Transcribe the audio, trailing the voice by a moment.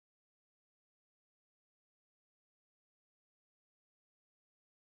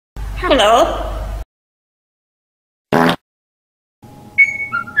Hello.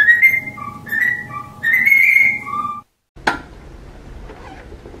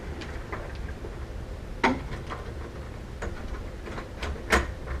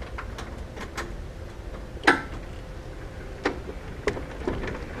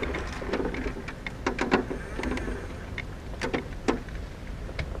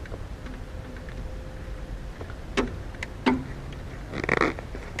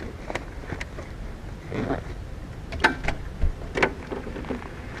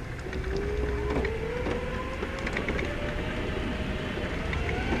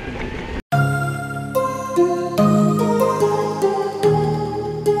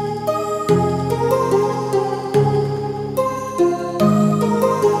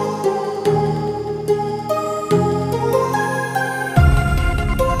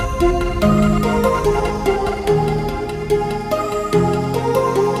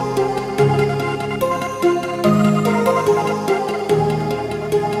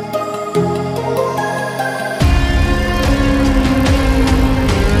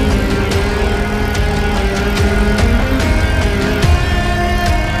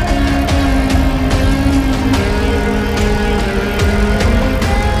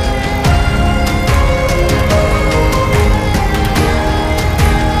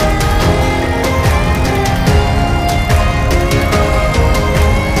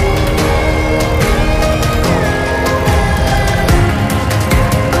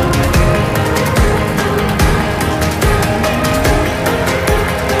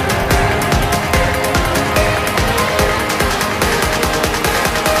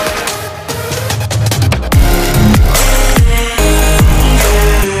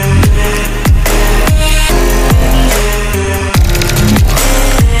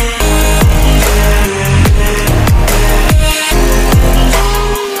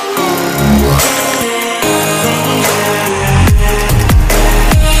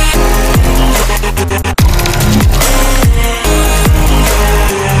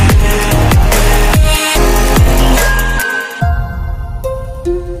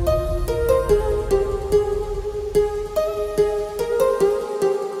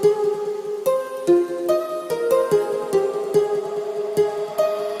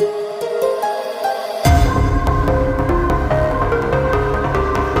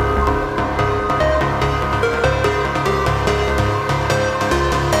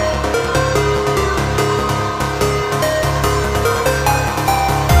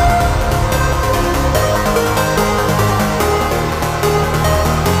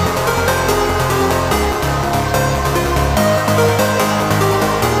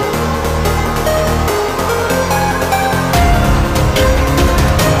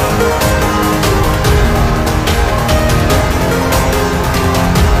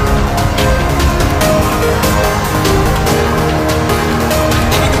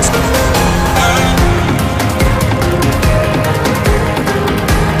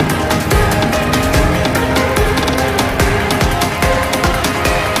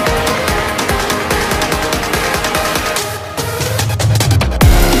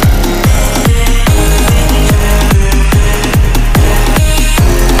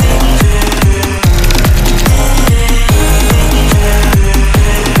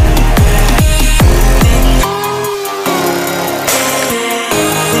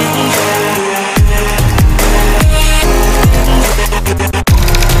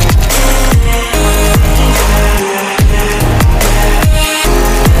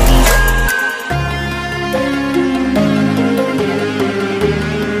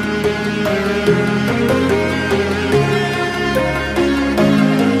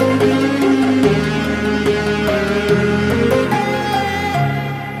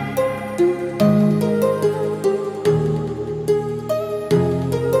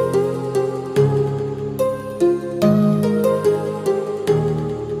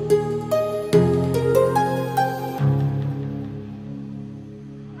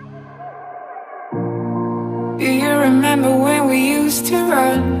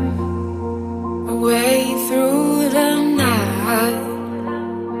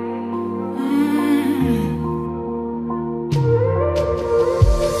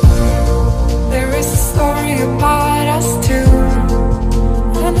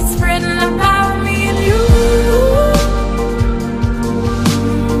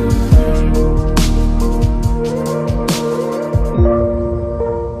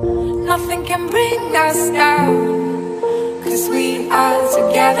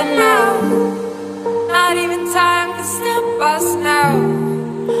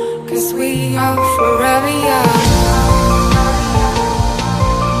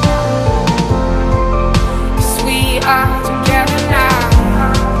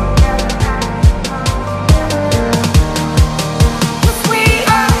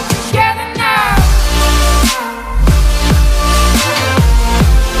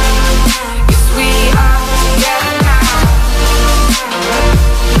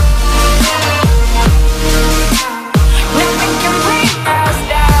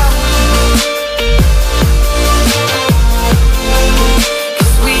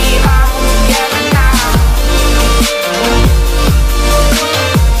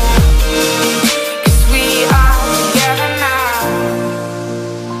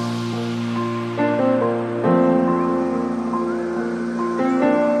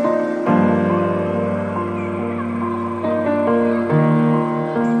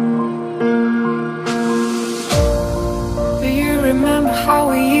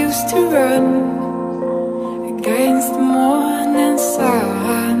 used to run against the morning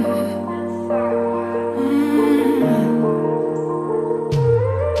sun.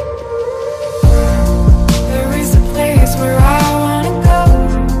 There is a place where I wanna go,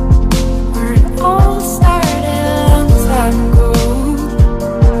 where it all started a long time ago.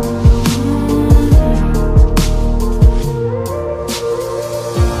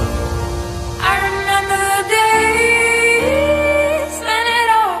 I remember the days when it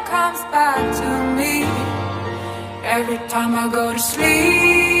all comes back to me. Every time I go to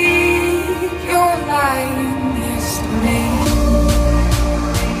sleep, you're lying next to me.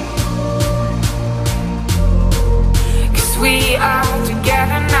 'Cause we are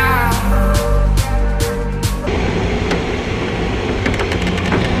together now.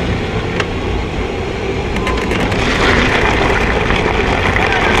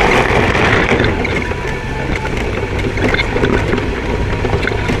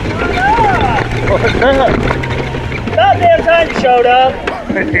 What's that? About damn time you showed up.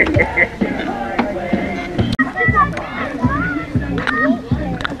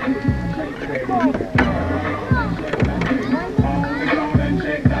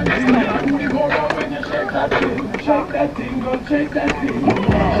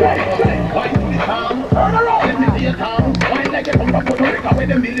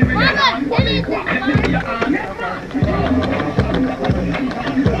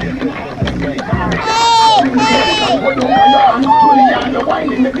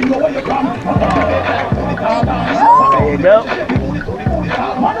 There you go.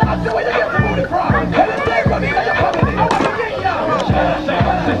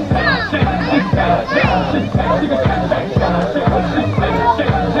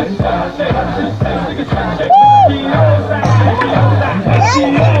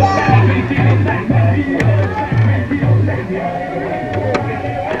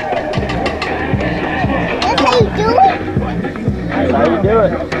 That's how you do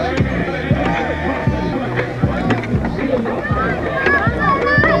it.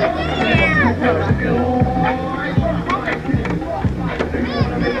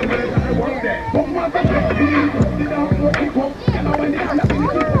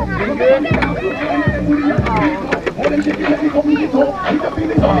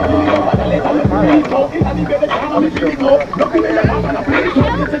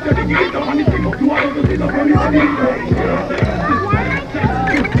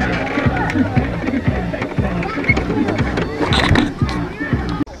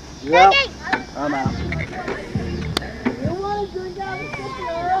 Yep, I'm out.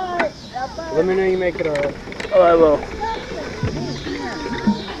 Let me know you make it alright. Oh, I will.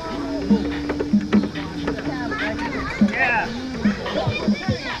 Yeah.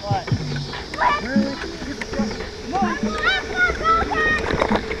 What? Really?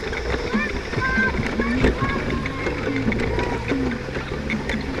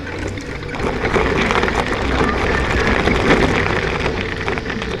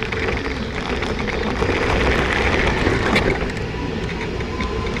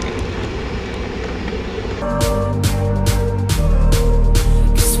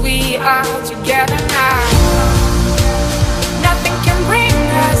 Are together now. Nothing can bring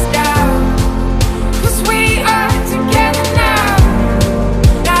us down. 'Cause we are together now.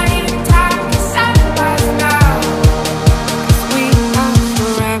 Not even time can stop us now. 'Cause we are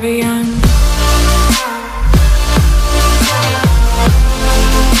forever young.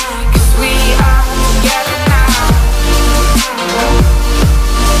 'Cause we are together now.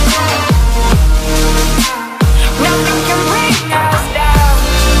 Nothing can bring us down.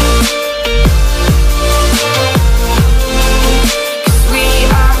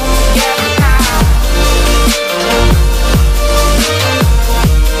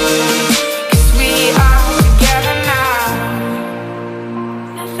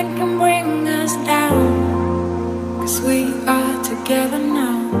 Together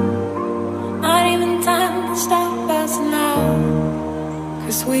now, not even time to stop us now,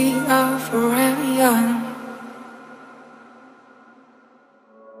 'cause we are forever young.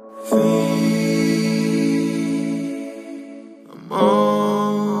 Free, I'm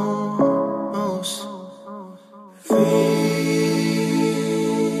almost free,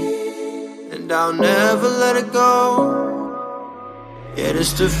 and I'll never let it go. Yeah,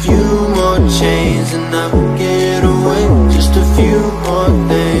 just a few more chains and I will get away. Just a few more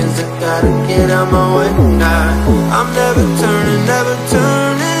things I gotta get out my way. Nah, I'm never turning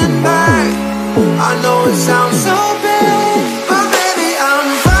back. I know it sounds so bad, but baby, I'm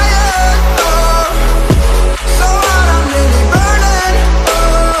fire. Oh, so hot, I'm really burning.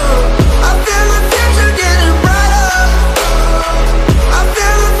 Oh, I feel the future getting brighter. I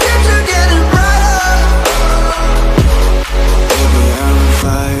feel the future.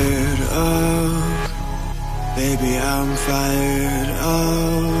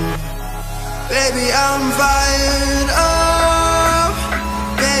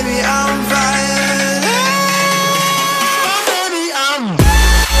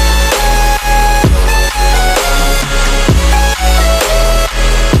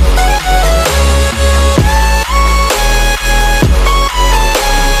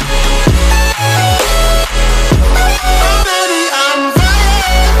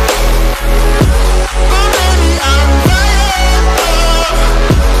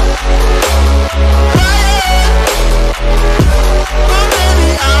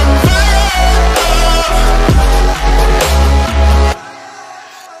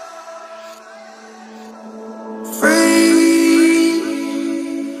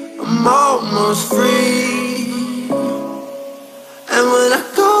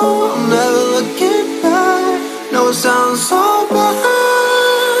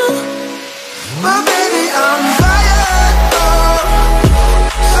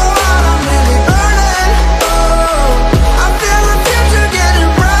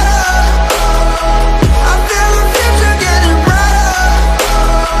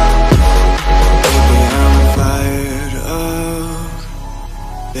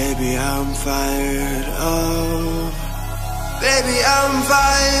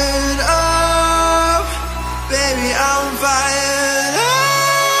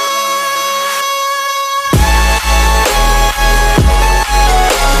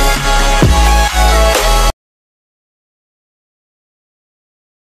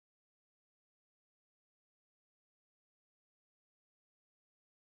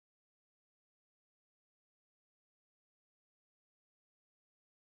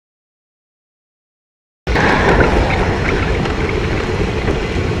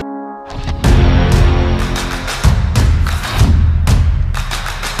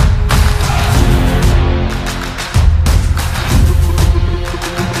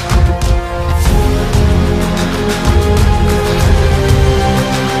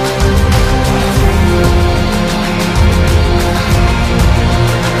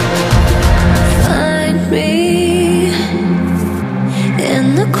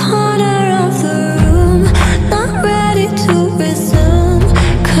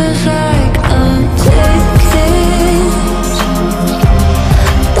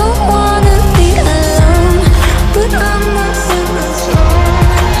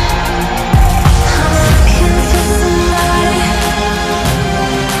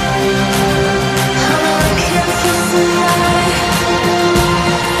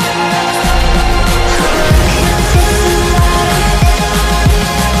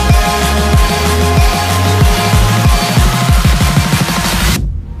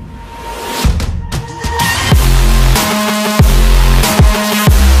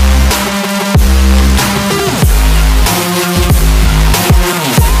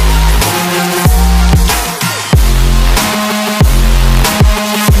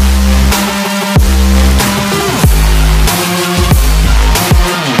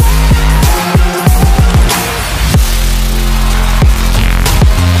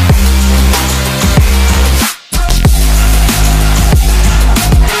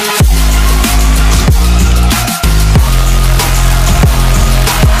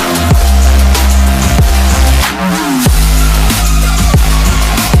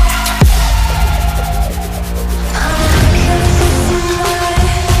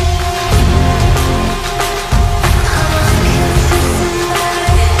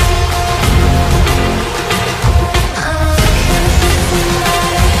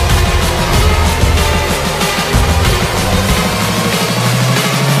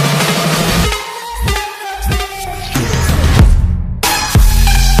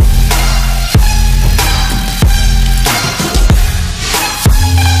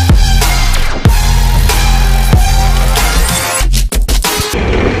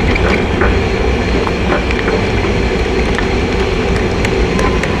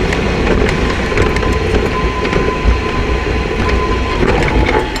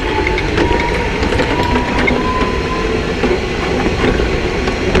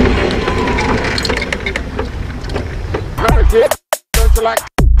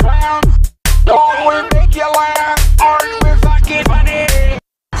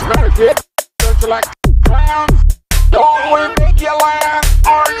 Don't you like clowns? Don't we make you laugh?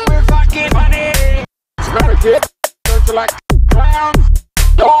 Aren't we fucking funny? Smell it, kid? Don't you like clowns?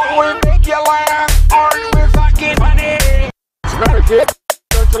 Don't we make you laugh? Aren't we fucking funny? Smell it, kid?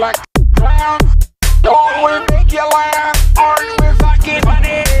 Don't you like